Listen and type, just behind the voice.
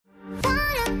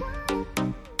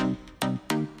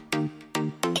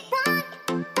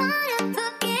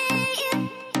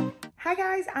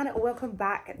guys, and welcome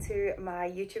back to my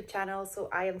YouTube channel. So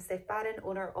I am Steph Barron,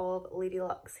 owner of Lady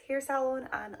Luxe Hair Salon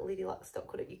and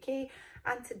ladylux.co.uk,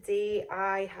 and today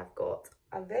I have got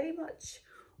a very much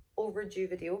overdue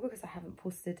video because I haven't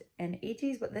posted in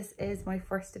ages, but this is my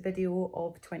first video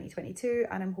of 2022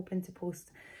 and I'm hoping to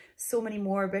post so many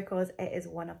more because it is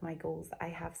one of my goals I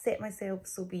have set myself,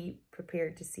 so be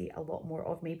prepared to see a lot more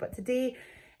of me. But today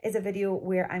is a video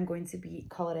where I'm going to be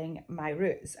colouring my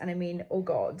roots, and I mean, oh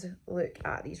god, look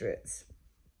at these roots.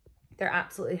 They're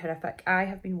absolutely horrific. I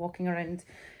have been walking around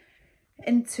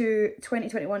into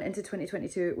 2021 into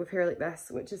 2022 with hair like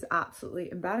this, which is absolutely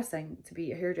embarrassing to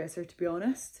be a hairdresser, to be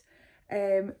honest.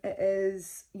 It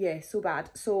is, yeah, so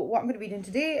bad. So what I'm going to be doing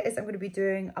today is I'm going to be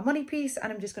doing a money piece,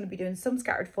 and I'm just going to be doing some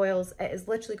scattered foils. It is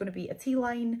literally going to be a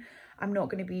T-line. I'm not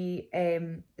going to be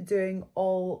doing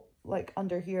all like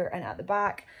under here and at the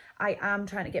back. I am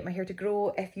trying to get my hair to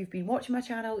grow. If you've been watching my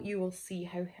channel, you will see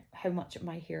how much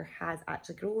my hair has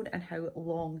actually grown and how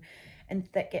long and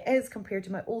thick it is compared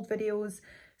to my old videos.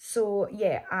 So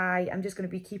yeah, I am just going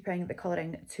to be keeping the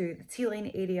colouring to the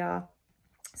T-line area.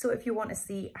 So if you want to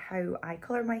see how I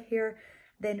colour my hair,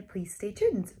 then please stay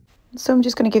tuned. So I'm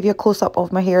just going to give you a close-up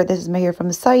of my hair. This is my hair from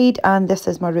the side and this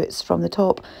is my roots from the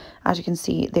top. As you can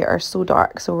see, they are so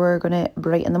dark, so we're going to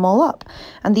brighten them all up.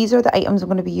 And these are the items I'm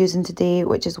going to be using today,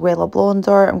 which is Wella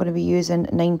Blonder. I'm going to be using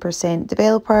 9%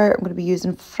 Developer. I'm going to be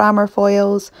using Framer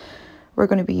foils. We're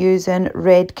going to be using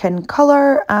Redken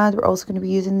colour, and we're also going to be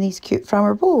using these cute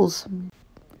Framer bowls.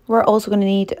 We're also going to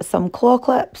need some claw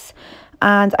clips.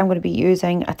 And I'm going to be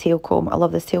using a tail comb. I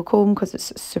love this tail comb because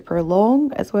it's super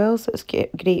long as well, so it's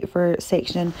great for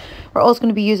sectioning. We're also going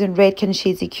to be using Redken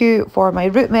Shades EQ for my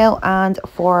root melt and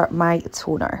for my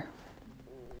toner.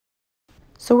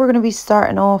 So we're going to be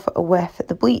starting off with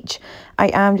the bleach. I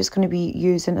am just going to be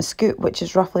using a scoop, which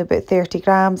is roughly about 30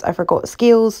 grams. I forgot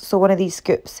scales, so one of these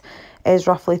scoops is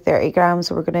roughly 30 grams,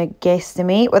 so we're going to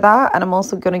guesstimate with that, and I'm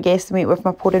also going to guesstimate with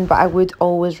my pouring, but I would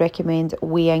always recommend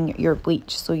weighing your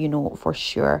bleach so you know for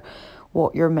sure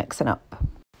what you're mixing up.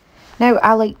 Now,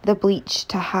 I like the bleach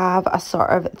to have a sort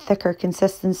of thicker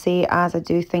consistency, as I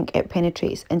do think it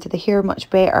penetrates into the hair much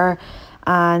better,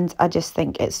 and I just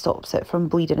think it stops it from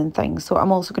bleeding and things. So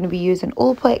I'm also going to be using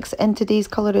Olaplex in today's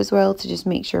colour as well to just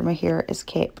make sure my hair is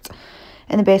kept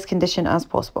in the best condition as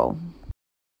possible.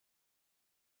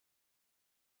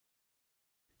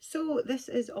 So this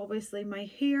is obviously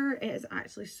my hair. It is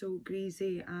actually so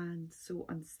greasy and so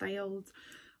unstyled,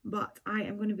 but I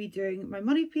am going to be doing my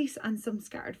money piece and some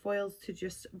scattered foils to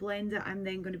just blend it. I'm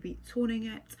then going to be toning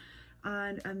it,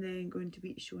 and I'm then going to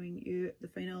be showing you the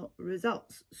final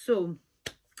results. So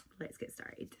let's get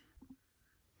started.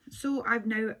 So I've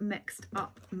now mixed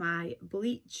up my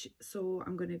bleach, so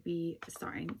I'm going to be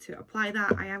starting to apply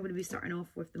that. I am going to be starting off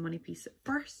with the money piece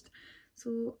first,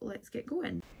 so let's get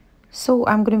going. So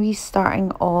I'm going to be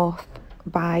starting off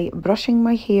by brushing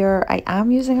my hair. I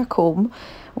am using a comb,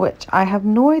 which I have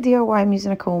no idea why I'm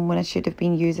using a comb when I should have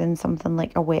been using something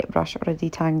like a wet brush or a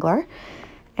detangler.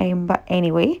 But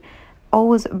anyway,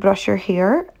 always brush your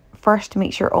hair first to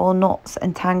make sure all knots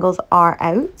and tangles are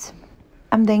out.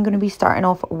 I'm then going to be starting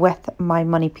off with my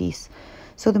money piece.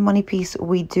 So the money piece,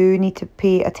 we do need to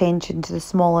pay attention to the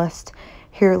smallest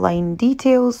hairline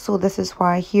details. So this is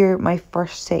why here my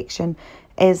first section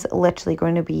is literally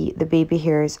going to be the baby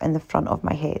hairs in the front of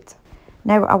my head.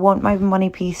 Now I want my money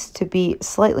piece to be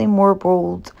slightly more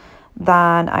bold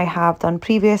than I have done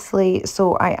previously,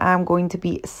 so I am going to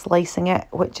be slicing it,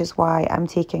 which is why I'm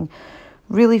taking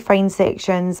really fine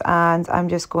sections, and I'm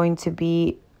just going to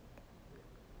be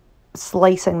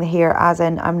slicing the hair, as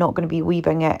in I'm not going to be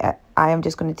weaving it. I am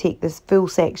just going to take this full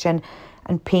section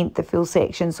and paint the full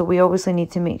section. So we obviously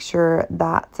need to make sure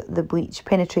that the bleach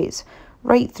penetrates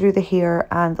right through the hair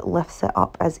and lifts it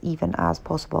up as even as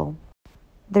possible.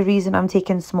 The reason I'm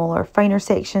taking smaller, finer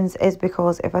sections is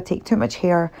because if I take too much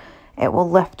hair, it will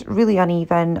lift really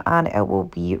uneven and it will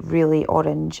be really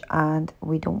orange, and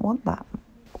we don't want that.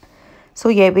 So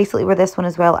yeah, basically with this one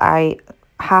as well, I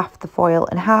halved the foil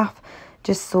in half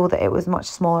just so that it was much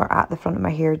smaller at the front of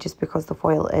my hair, just because the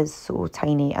foil is so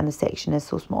tiny and the section is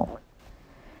so small.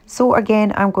 So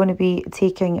again, I'm going to be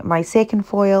taking my second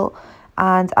foil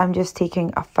and I'm just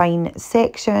taking a fine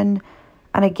section,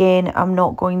 and again I'm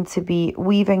not going to be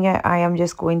weaving it. I am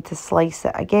just going to slice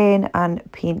it again and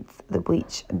paint the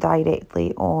bleach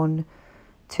directly on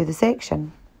to the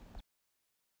section.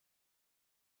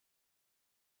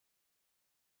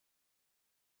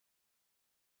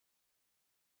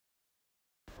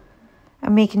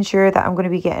 I'm making sure that I'm going to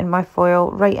be getting my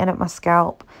foil right in at my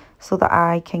scalp so that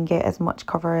I can get as much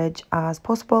coverage as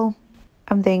possible.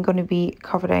 I'm then going to be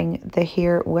covering the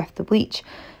hair with the bleach.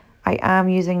 I am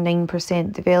using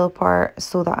 9% developer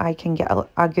so that I can get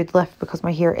a good lift because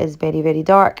my hair is very, very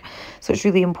dark. So it's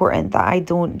really important that I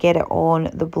don't get it on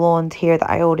the blonde hair that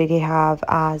I already have,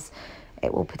 as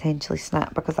it will potentially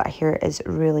snap because that hair is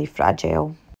really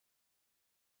fragile.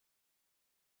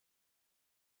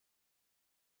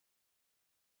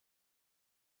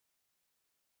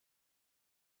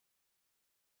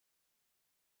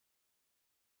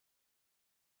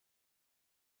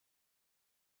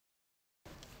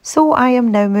 So I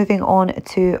am now moving on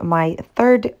to my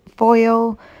third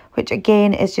foil, which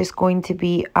again is just going to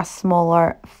be a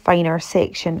smaller, finer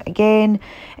section. Again,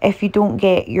 if you don't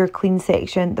get your clean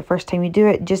section the first time you do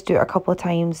it, just do it a couple of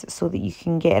times so that you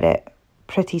can get it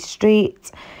pretty straight.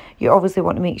 You obviously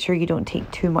want to make sure you don't take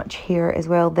too much hair as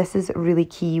well. This is really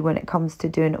key when it comes to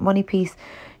doing a money piece.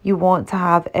 You want to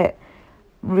have it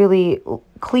really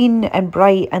clean and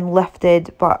bright and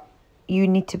lifted, but you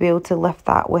need to be able to lift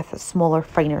that with smaller,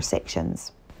 finer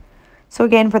sections. So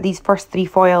again, for these first three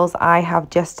foils, I have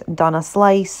just done a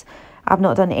slice. I've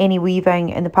not done any weaving.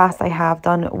 In the past, I have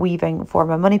done weaving for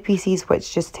my money pieces,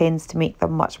 which just tends to make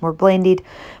them much more blended.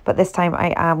 But this time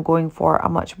I am going for a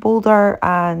much bolder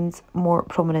and more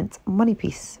prominent money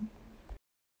piece.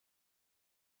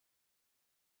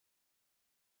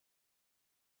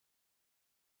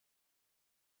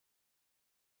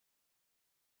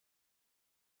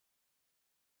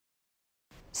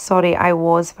 Sorry, I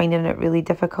was finding it really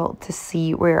difficult to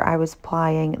see where I was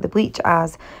applying the bleach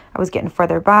as I was getting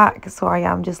further back. So I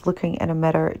am just looking in a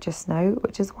mirror just now,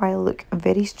 which is why I look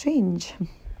very strange.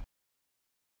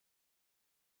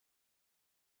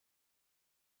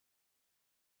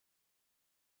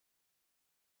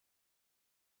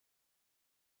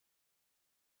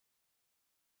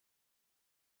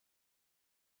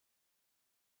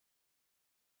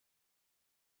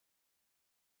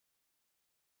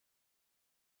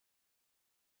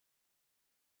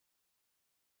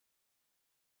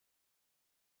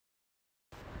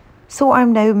 So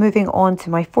I'm now moving on to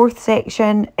my fourth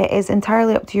section. It is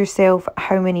entirely up to yourself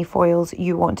how many foils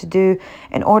you want to do.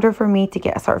 In order for me to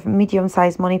get a sort of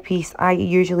medium-sized money piece, I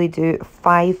usually do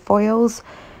 5 foils.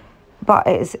 But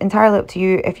it's entirely up to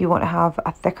you. If you want to have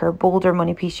a thicker, bolder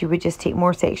money piece, you would just take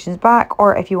more sections back.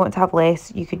 Or if you want to have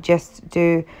less, you could just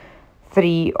do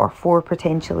 3 or 4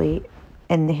 potentially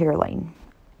in the hairline.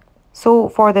 So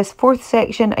for this fourth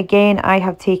section, again, I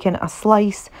have taken a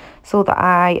slice so that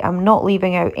I am not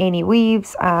leaving out any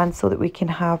weaves and so that we can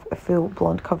have a full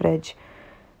blonde coverage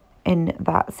in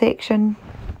that section.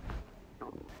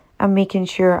 I'm making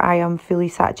sure I am fully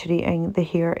saturating the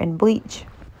hair in bleach,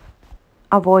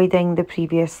 avoiding the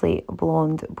previously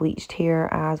blonde bleached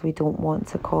hair as we don't want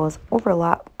to cause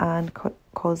overlap and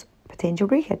cause potential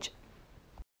breakage.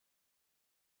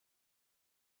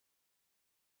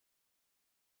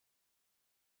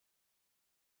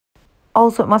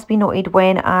 Also, it must be noted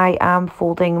when I am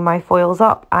folding my foils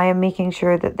up, I am making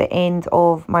sure that the end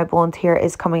of my blonde hair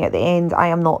is coming at the end. I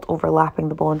am not overlapping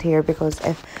the blonde hair because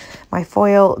if my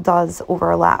foil does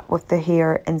overlap with the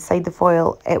hair inside the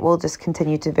foil, it will just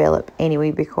continue to develop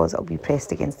anyway because it'll be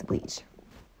pressed against the bleach.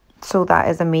 So that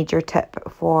is a major tip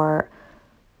for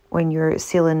when you're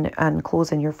sealing and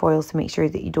closing your foils, to make sure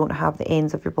that you don't have the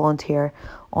ends of your blonde hair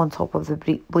on top of the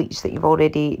bleach that you've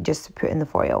already just put in the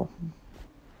foil.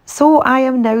 So I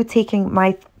am now taking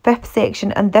my fifth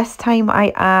section, and this time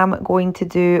I am going to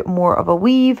do more of a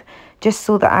weave just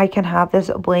so that I can have this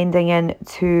blending in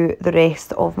to the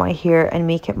rest of my hair and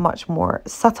make it much more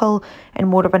subtle and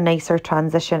more of a nicer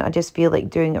transition. I just feel like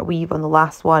doing a weave on the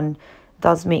last one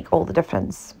does make all the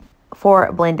difference for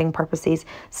blending purposes.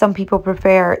 Some people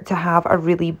prefer to have a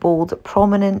really bold,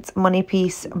 prominent money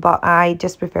piece, but I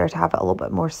just prefer to have it a little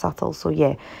bit more subtle. So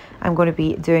yeah, I'm going to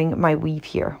be doing my weave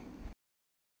here.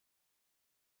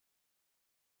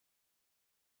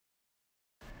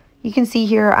 You can see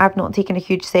here I've not taken a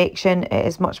huge section. It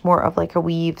is much more of like a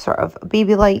weave, sort of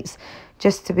baby lights,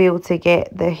 just to be able to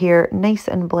get the hair nice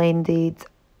and blended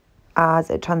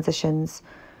as it transitions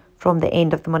from the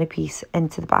end of the money piece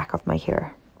into the back of my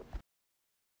hair.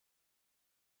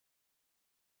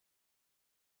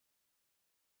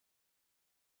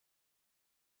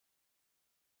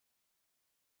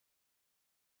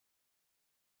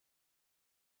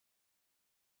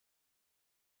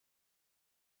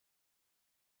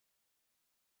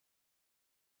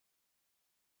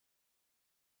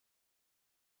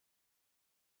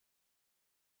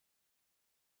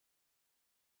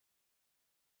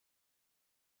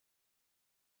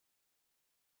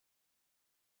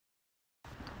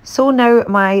 So now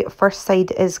my first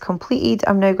side is completed.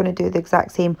 I'm now going to do the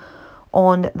exact same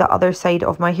on the other side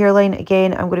of my hairline.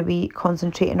 Again, I'm going to be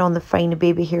concentrating on the fine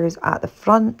baby hairs at the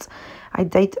front. I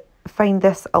did find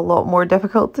this a lot more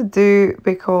difficult to do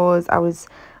because I was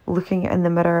looking in the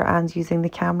mirror and using the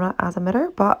camera as a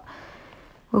mirror, but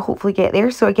we'll hopefully get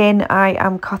there. So again, I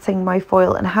am cutting my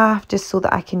foil in half just so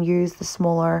that I can use the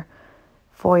smaller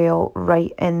foil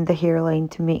right in the hairline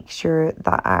to make sure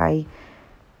that I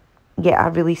get a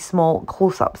really small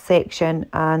close-up section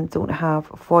and don't have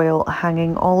foil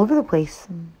hanging all over the place.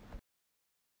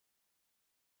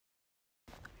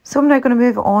 So I'm now going to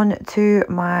move on to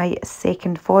my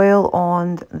second foil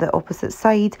on the opposite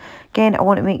side. Again, I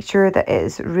want to make sure that it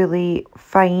is really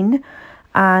fine,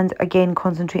 and again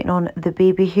concentrating on the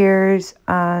baby hairs,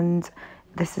 and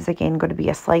this is again going to be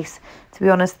a slice. To be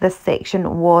honest, this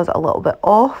section was a little bit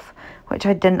off, which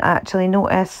I didn't actually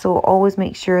notice, so always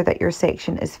make sure that your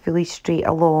section is fully straight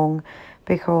along,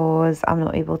 because I'm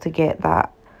not able to get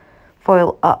that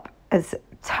foil up as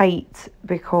tight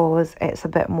because it's a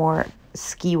bit more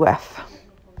ski whiff.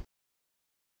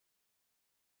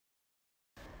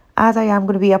 As I am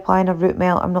going to be applying a root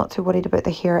melt, I'm not too worried about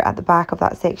the hair at the back of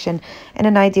that section. In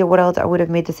an ideal world, I would have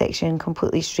made the section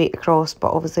completely straight across,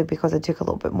 but obviously because I took a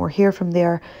little bit more hair from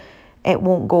there, it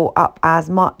won't go up as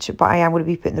much, but I am going to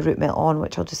be putting the root melt on,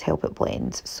 which will just help it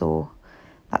blend, so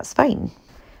that's fine.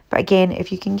 But again,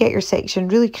 if you can get your section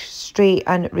really straight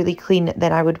and really clean,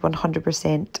 then I would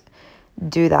 100%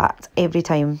 do that every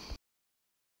time.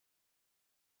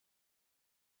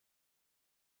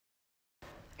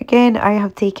 Again, I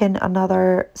have taken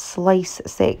another slice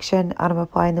section and I'm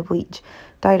applying the bleach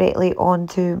directly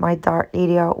onto my dark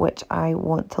area, which I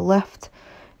want to lift,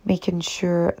 making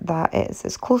sure that it's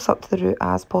as close up to the root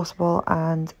as possible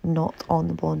and not on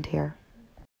the blonde hair.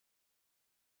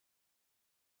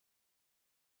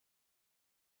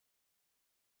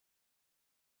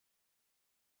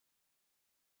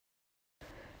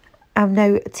 I'm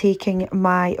now taking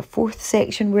my fourth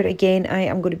section where again I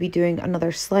am going to be doing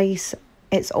another slice.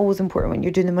 It's always important when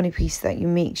you're doing the money piece that you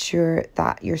make sure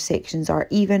that your sections are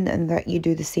even and that you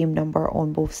do the same number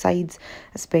on both sides,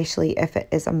 especially if it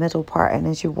is a middle part and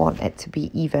as you want it to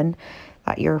be even,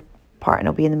 that your pattern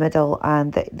will be in the middle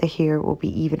and the hair will be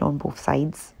even on both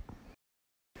sides.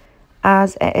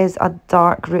 As it is a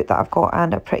dark root that I've got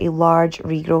and a pretty large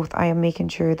regrowth, I am making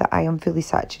sure that I am fully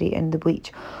saturating the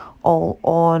bleach all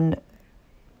on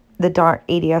the dark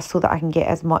area so that I can get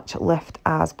as much lift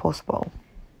as possible.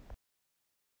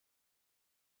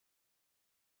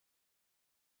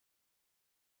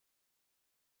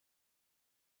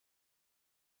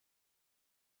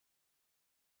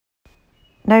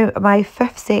 Now my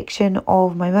fifth section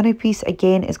of my money piece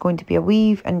again is going to be a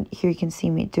weave, and here you can see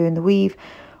me doing the weave.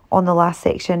 On the last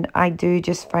section I do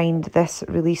just find this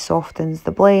really softens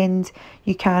the blend.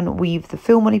 You can weave the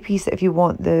full money piece if you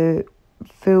want the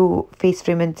full face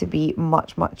framing to be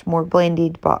much more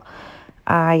blended, but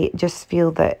I just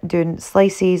feel that doing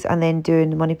slices and then doing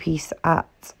the money piece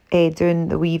at doing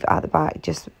the weave at the back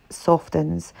just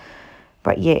softens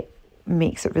but yet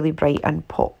makes it really bright and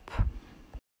pop.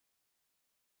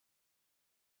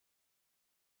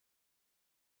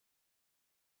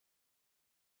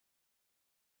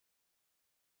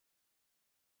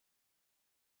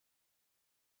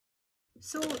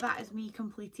 So that is me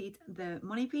completed the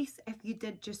money piece. If you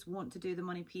did just want to do the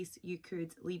money piece, you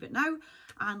could leave it now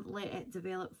and let it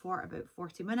develop for about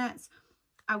 40 minutes.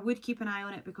 I would keep an eye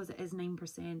on it because it is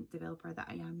 9% developer that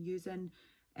I am using.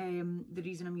 The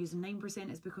reason I'm using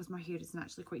 9% is because my hair is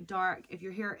naturally quite dark. If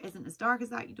your hair isn't as dark as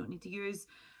that, you don't need to use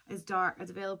as dark a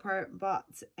developer,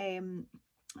 but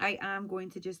I am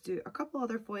going to just do a couple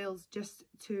other foils just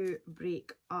to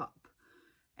break up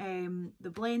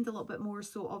the blend a little bit more.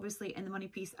 So obviously in the money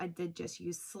piece I did just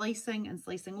use slicing and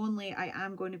slicing only. I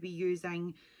am going to be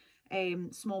using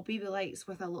small baby lights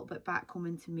with a little bit back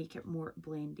combing to make it more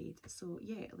blended. So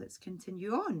yeah, let's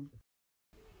continue on.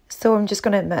 So I'm just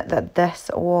going to admit that this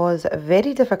was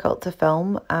very difficult to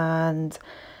film and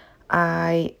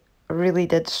I really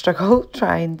did struggle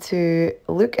trying to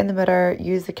look in the mirror,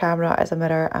 use the camera as a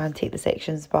mirror and take the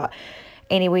sections. But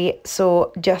anyway,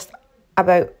 so just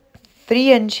about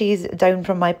 3 inches down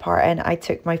from my parting, I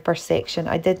took my first section.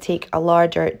 I did take a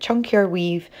larger, chunkier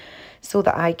weave so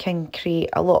that I can create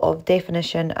a lot of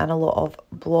definition and a lot of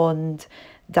blonde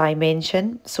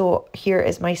dimension. So here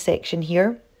is my section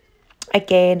here.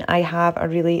 Again, I have a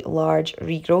really large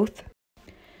regrowth.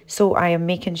 So I am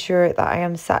making sure that I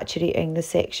am saturating the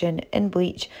section in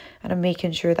bleach and I'm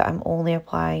making sure that I'm only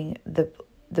applying the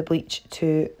bleach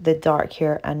to the dark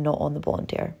hair and not on the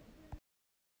blonde hair.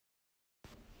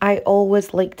 I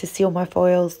always like to seal my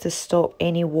foils to stop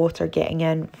any water getting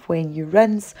in when you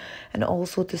rinse, and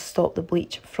also to stop the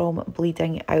bleach from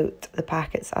bleeding out the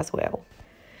packets as well.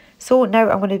 So now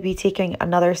I'm going to be taking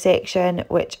another section,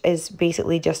 which is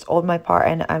basically just on my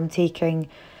pattern. I'm taking,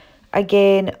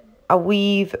 again, a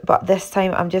weave, but this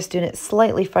time I'm just doing it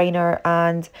slightly finer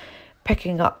and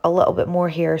picking up a little bit more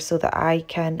here so that I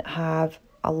can have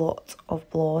a lot of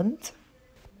blonde.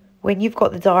 When you've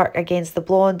got the dark against the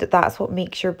blonde, that's what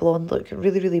makes your blonde look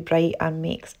really, really bright and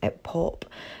makes it pop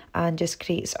and just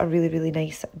creates a really, really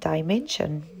nice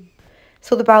dimension.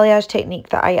 So the balayage technique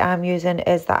that I am using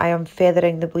is that I am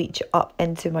feathering the bleach up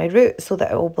into my root so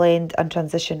that it will blend and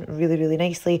transition really, really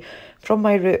nicely from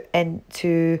my root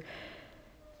into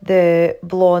the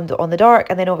blonde on the dark,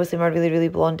 and then obviously my really, really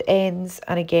blonde ends.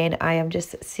 And again, I am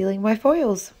just sealing my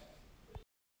foils.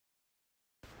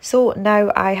 So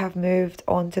now I have moved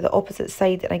on to the opposite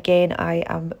side, and again I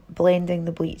am blending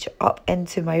the bleach up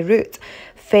into my root,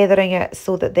 feathering it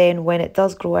so that then when it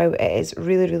does grow out it is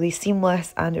really, really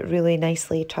seamless and really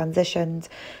nicely transitioned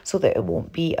so that it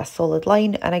won't be a solid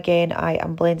line. And again I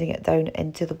am blending it down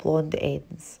into the blonde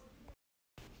ends.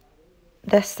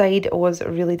 This side was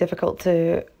really difficult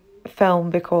to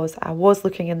film because I was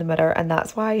looking in the mirror, and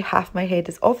that's why half my head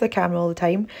is off the camera all the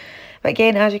time. But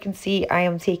again, as you can see, I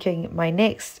am taking my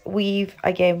next weave,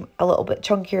 again a little bit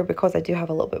chunkier because I do have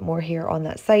a little bit more here on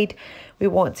that side. We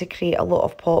want to create a lot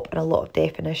of pop and a lot of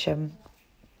definition.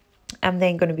 I'm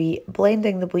then going to be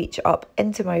blending the bleach up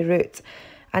into my root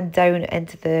and down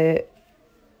into the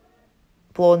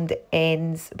blonde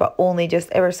ends, but only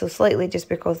just ever so slightly, just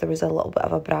because there was a little bit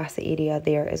of a brassy area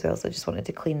there as well, so I just wanted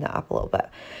to clean that up a little bit.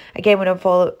 Again, when I'm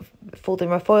folding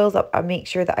my foils up, I make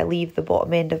sure that I leave the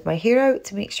bottom end of my hair out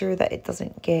to make sure that it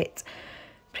doesn't get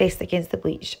pressed against the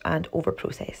bleach and over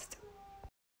processed.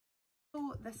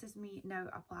 So this is me now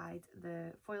applied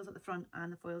the foils at the front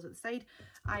and the foils at the side.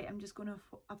 I am just going to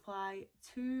apply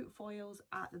 2 foils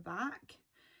at the back,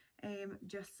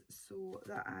 just so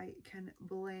that I can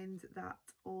blend that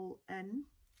all in.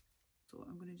 So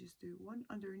I'm going to just do one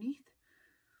underneath,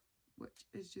 which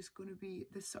is just going to be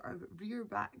the sort of rear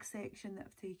back section that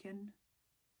I've taken.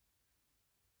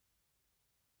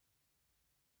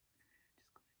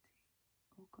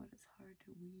 Oh god, it's hard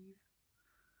to weave.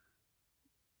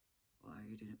 Why are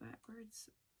you doing it backwards?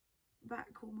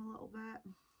 Back comb a little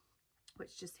bit,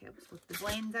 which just helps with the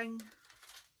blending.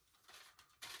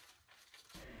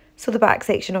 So the back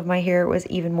section of my hair was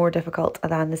even more difficult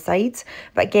than the sides.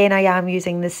 But again, I am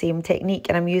using the same technique,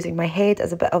 and I'm using my head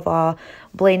as a bit of a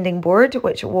blending board,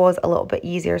 which was a little bit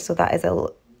easier. So that is a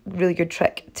really good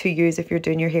trick to use if you're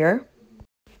doing your hair.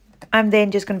 I'm then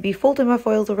just going to be folding my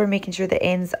foils over, making sure the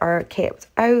ends are kept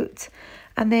out,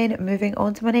 and then moving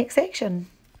on to my next section.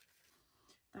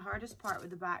 The hardest part with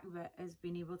the back bit is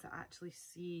being able to actually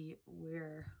see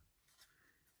where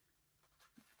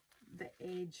the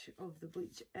edge of the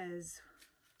bleach is,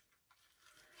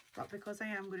 but because I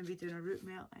am going to be doing a root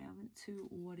melt, I am too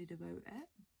worried about it.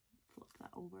 Flip that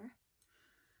over.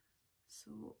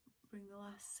 So bring the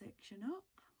last section up.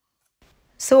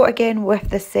 So again, with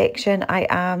this section, I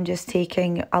am just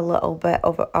taking a little bit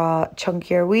of a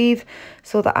chunkier weave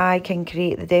so that I can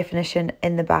create the definition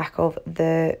in the back of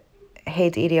the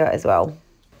head area as well.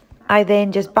 I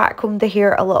then just backcombed the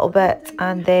hair a little bit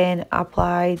and then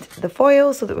applied the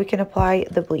foil so that we can apply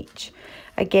the bleach.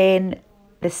 Again,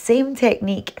 the same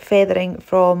technique, feathering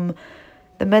from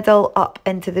the middle up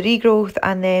into the regrowth,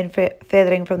 and then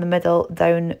feathering from the middle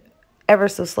down ever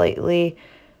so slightly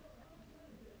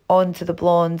onto the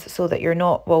blonde, so that you're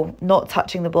not, well, not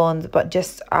touching the blonde, but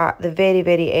just at the very,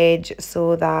 very edge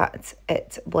so that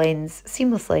it blends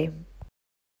seamlessly.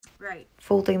 Right.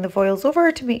 Folding the foils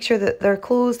over to make sure that they're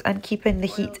closed and keeping the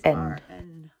heat in.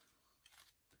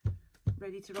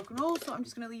 Ready to rock and roll. So I'm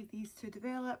just going to leave these to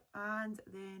develop, and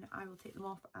then I will take them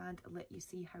off and let you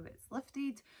see how it's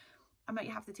lifted. I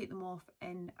might have to take them off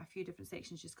in a few different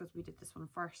sections just because we did this one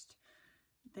first.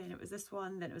 Then it was this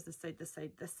one, then it was this side, this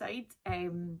side, this side.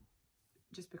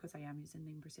 Just because I am using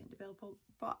 9% developer,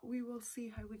 but we will see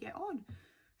how we get on.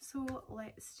 So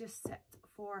let's just sit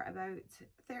for about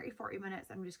 30-40 minutes.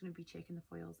 I'm just going to be checking the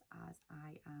foils as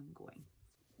I am going.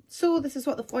 So this is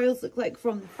what the foils look like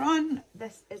from the front.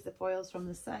 This is the foils from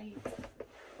the side.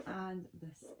 And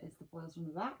this is the foils from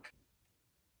the back.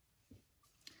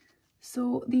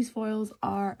 So these foils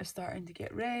are starting to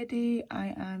get ready.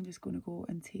 I am just going to go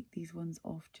and take these ones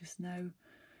off just now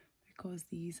because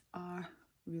these are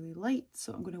really light.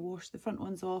 So I'm going to wash the front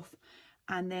ones off,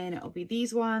 and then it'll be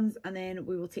these ones, and then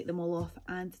we will take them all off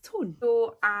and tone.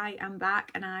 So I am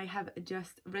back, and I have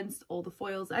just rinsed all the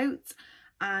foils out,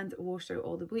 and washed out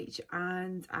all the bleach,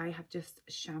 and I have just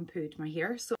shampooed my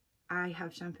hair. So I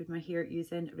have shampooed my hair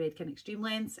using Redken Extreme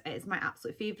Lengths. It is my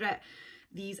absolute favourite.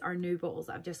 These are new bottles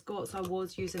that I've just got. So I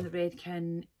was using the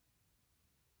Redken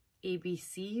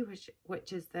ABC,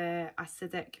 which is the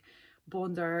acidic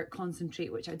bonder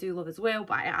concentrate, which I do love as well,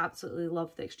 but I absolutely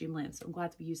love the Extreme Length, so I'm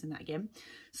glad to be using that again.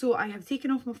 So I have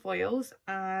taken off my foils,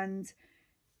 and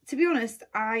to be honest,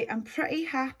 I am pretty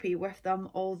happy with them,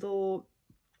 although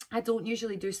I don't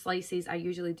usually do slices. I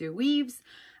usually do weaves,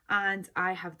 and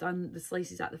I have done the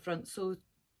slices at the front, so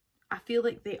I feel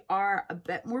like they are a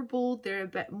bit more bold. They're a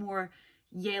bit more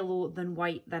yellow than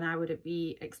white than I would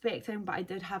be expecting, but I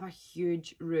did have a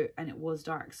huge root and it was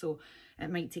dark, so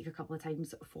it might take a couple of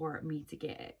times for me to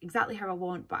get it exactly how I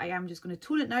want, but I am just going to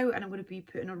tone it now, and I'm going to be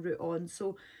putting a root on.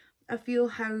 So I feel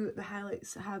how the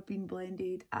highlights have been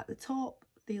blended at the top.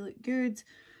 They look good.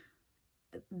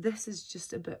 This is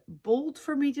just a bit bold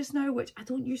for me just now, which I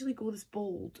don't usually go this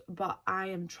bold, but I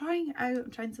am trying it out.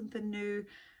 I'm trying something new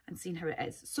and seeing how it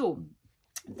is. So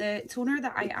the toner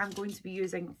that I am going to be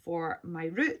using for my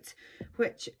root,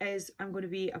 which is, I'm going to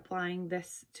be applying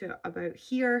this to about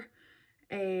here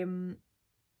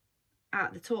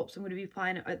at the top. So I'm going to be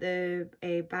applying it at the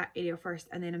back area first,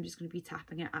 and then I'm just going to be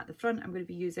tapping it at the front. I'm going to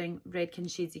be using Redken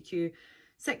Shades EQ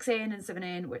 6N and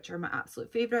 7N, which are my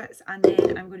absolute favourites, and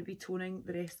then I'm going to be toning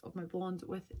the rest of my blonde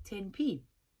with 10p.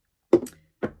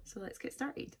 So let's get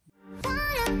started.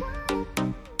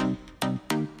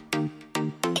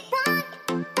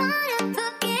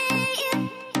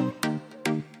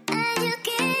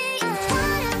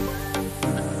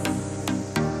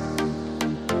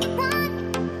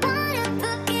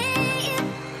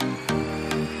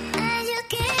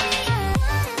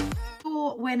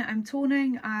 When I'm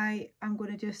toning, I am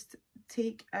going to just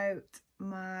take out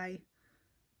my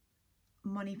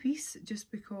money piece,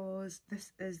 just because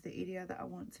this is the area that I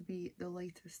want to be the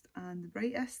lightest and the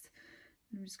brightest.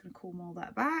 I'm just going to comb all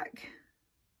that back.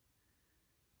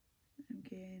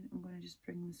 Again, I'm going to just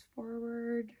bring this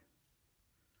forward.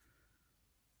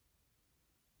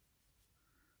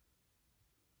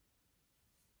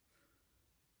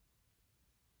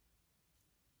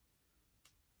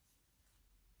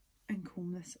 And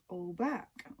comb this all back.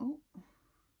 Oh.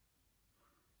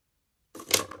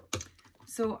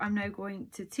 So I'm now going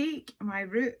to take my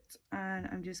root and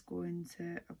I'm just going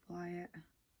to apply it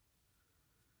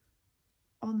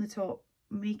on the top,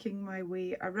 making my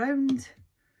way around.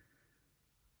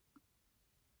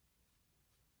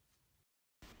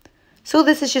 So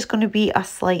this is just going to be a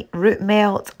slight root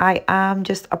melt. I am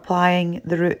just applying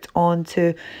the root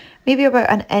onto maybe about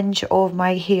an inch of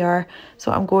my hair.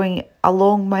 So I'm going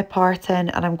along my parting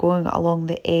and I'm going along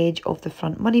the edge of the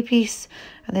front money piece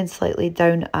and then slightly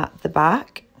down at the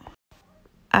back.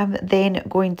 I'm then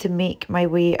going to make my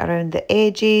way around the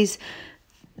edges.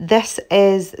 This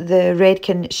is the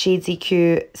Redken Shades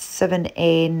EQ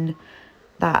 7N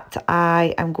that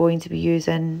I am going to be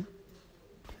using.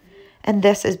 And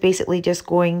this is basically just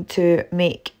going to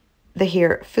make the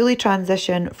hair fully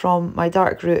transition from my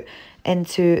dark root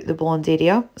into the blonde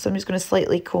area. So I'm just going to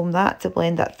slightly comb that to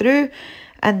blend that through.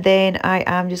 And then I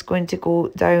am just going to go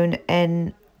down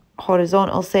in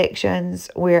horizontal sections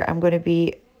where I'm going to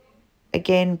be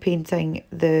again painting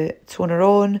the toner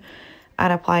on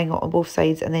and applying it on both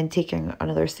sides, and then taking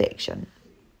another section.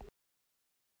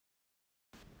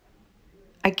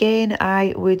 Again,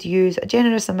 I would use a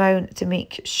generous amount to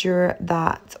make sure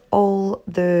that all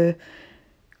the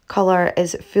colour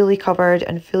is fully covered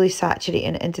and fully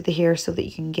saturating into the hair so that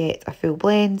you can get a full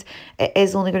blend. It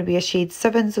is only going to be a shade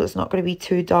 7, so it's not going to be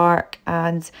too dark,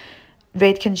 and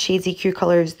Redken Shades EQ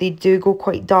colours, they do go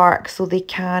quite dark, so they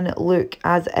can look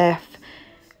as if,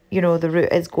 you know, the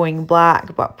root is going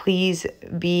black, but please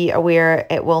be aware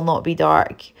it will not be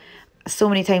dark. So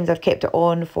many times I've kept it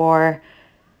on for,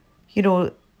 you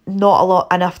know,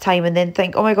 not enough time and then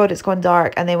think, oh my god, it's gone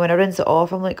dark, and then when I rinse it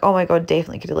off I'm like, oh my god,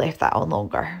 definitely could have left that on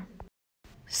longer.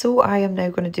 So I am now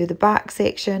going to do the back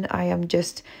section. I am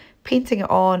just painting it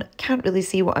on. Can't really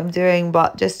see what I'm doing,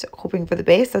 but just hoping for the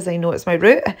best as I know it's my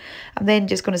root. I'm then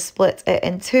just going to split it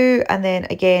in two and then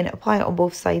again apply it on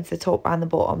both sides, the top and the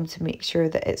bottom, to make sure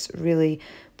that it's really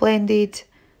blended,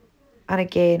 and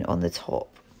again on the top.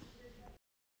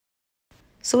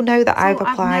 So now that I've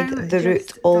applied the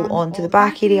root all onto the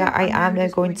back area, I am now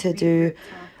going to do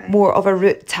more of a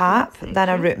root tap than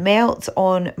a root melt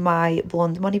on my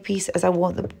blonde money piece, as I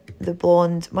want the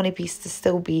blonde money piece to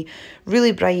still be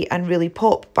really bright and really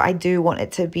pop, but I do want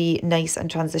it to be nice and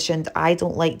transitioned. I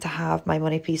don't like to have my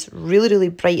money piece really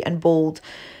bright and bold.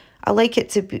 I like it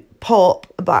to be pop,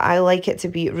 but I like it to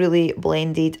be really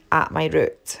blended at my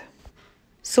root.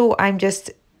 So I'm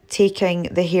just taking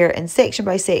the hair in section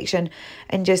by section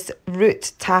and just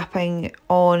root tapping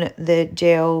on the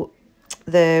gel,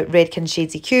 the Redken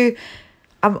Shades EQ.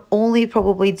 I'm only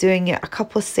probably doing it a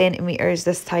couple of centimetres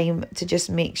this time to just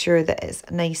make sure that it's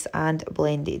nice and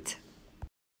blended.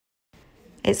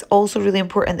 It's also really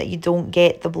important that you don't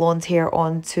get the blonde hair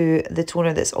onto the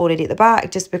toner that's already at the back,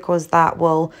 just because that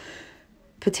will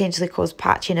potentially cause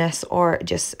patchiness or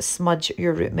just smudge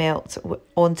your root melt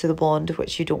onto the blonde,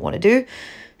 which you don't want to do.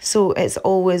 So it's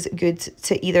always good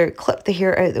to either clip the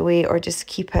hair out of the way or just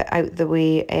keep it out the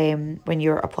way when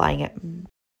you're applying it.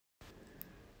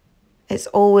 It's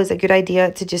always a good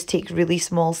idea to just take really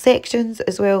small sections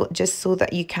as well, just so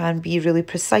that you can be really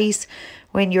precise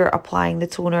when you're applying the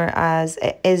toner, as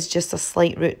it is just a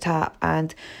slight root tap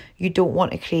and you don't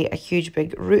want to create a huge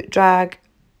big root drag.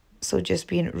 So just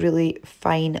being really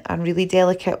fine and really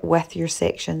delicate with your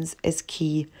sections is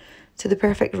key to the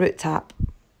perfect root tap.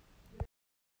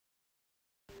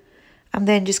 I'm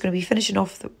then just going to be finishing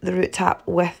off the root tap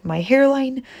with my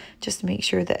hairline, just to make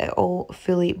sure that it all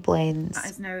fully blends.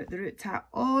 That is now the root tap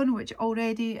on, which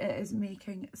already it is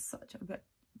making such a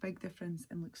big difference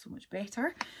and looks so much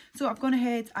better. So I've gone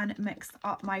ahead and mixed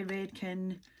up my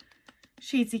Redken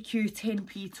Shades EQ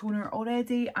 10p toner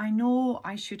already. I know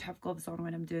I should have gloves on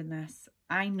when I'm doing this.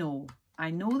 I know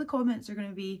the comments are going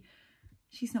to be,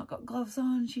 she's not got gloves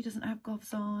on, she doesn't have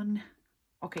gloves on.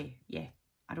 Okay, yeah,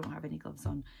 I don't have any gloves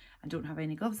on. I don't have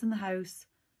any gloves in the house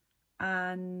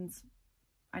and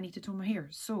I need to tone my hair.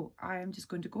 So I am just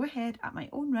going to go ahead at my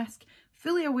own risk,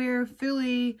 fully aware,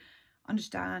 fully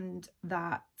understand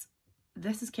that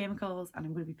this is chemicals and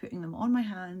I'm going to be putting them on my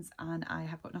hands and I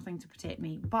have got nothing to protect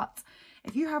me. But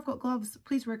if you have got gloves,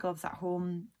 please wear gloves at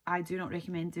home. I do not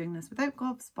recommend doing this without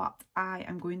gloves, but I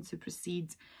am going to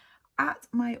proceed at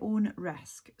my own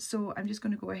risk. So I'm just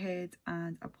going to go ahead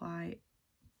and apply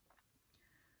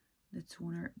the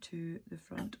toner to the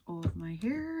front of my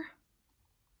hair.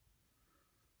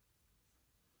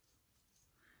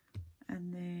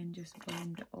 And then just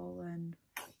blend it all in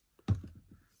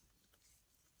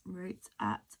right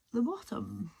at the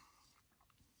bottom.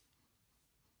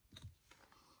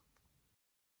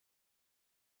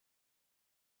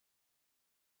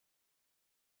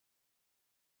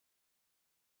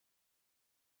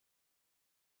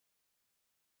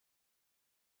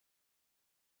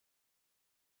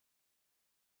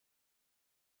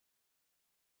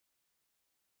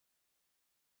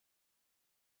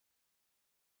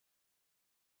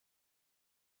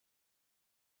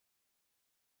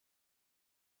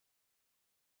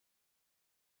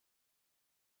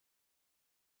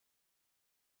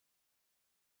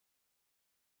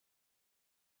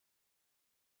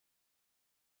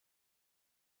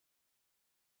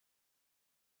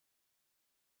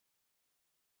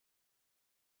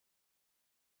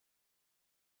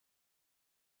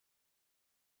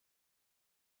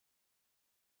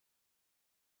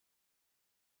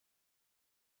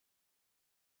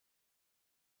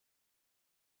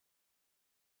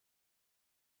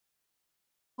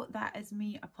 That is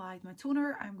me applied my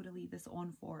toner. I'm going to leave this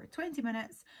on for 20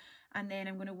 minutes and then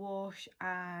I'm going to wash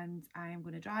and I'm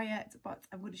going to dry it, but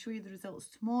I'm going to show you the results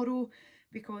tomorrow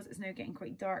because it's now getting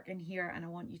quite dark in here and I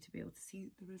want you to be able to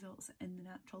see the results in the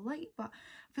natural light. But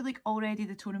I feel like already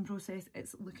the toning process,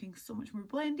 it's looking so much more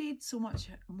blended, so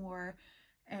much more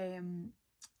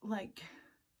like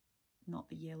not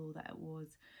the yellow that it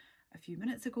was a few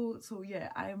minutes ago. So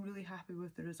yeah, I am really happy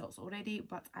with the results already,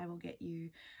 but I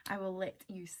will let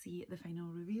you see the final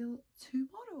reveal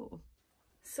tomorrow.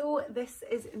 So this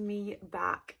is me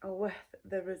back with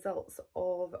the results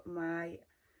of my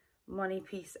money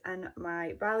piece and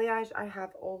my balayage. I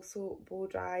have also blow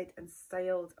dried and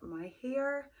styled my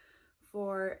hair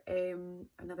for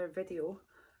another video.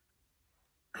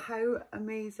 How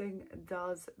amazing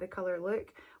does the colour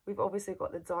look? We've obviously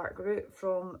got the dark root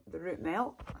from the root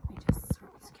melt. Let me just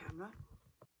swap this camera.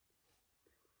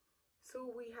 So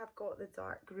we have got the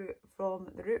dark root from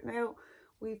the root melt.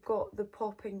 We've got the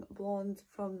popping blonde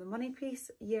from the money piece,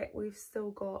 yet we've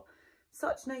still got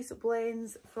such nice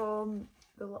blends from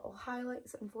the little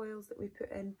highlights and foils that we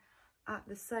put in at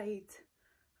the side.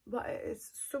 But it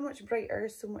is so much brighter,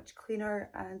 so much cleaner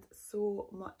and so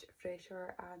much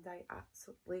fresher and I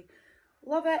absolutely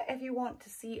love it. If you want to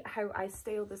see how I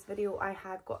styled this video, I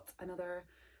have got another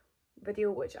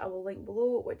video which I will link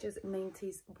below, which is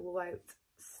 90s blowout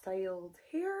styled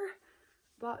hair.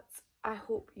 But I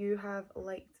hope you have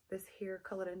liked this hair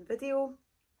colouring video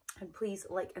and please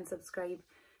like and subscribe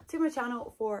to my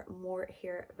channel for more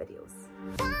hair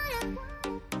videos.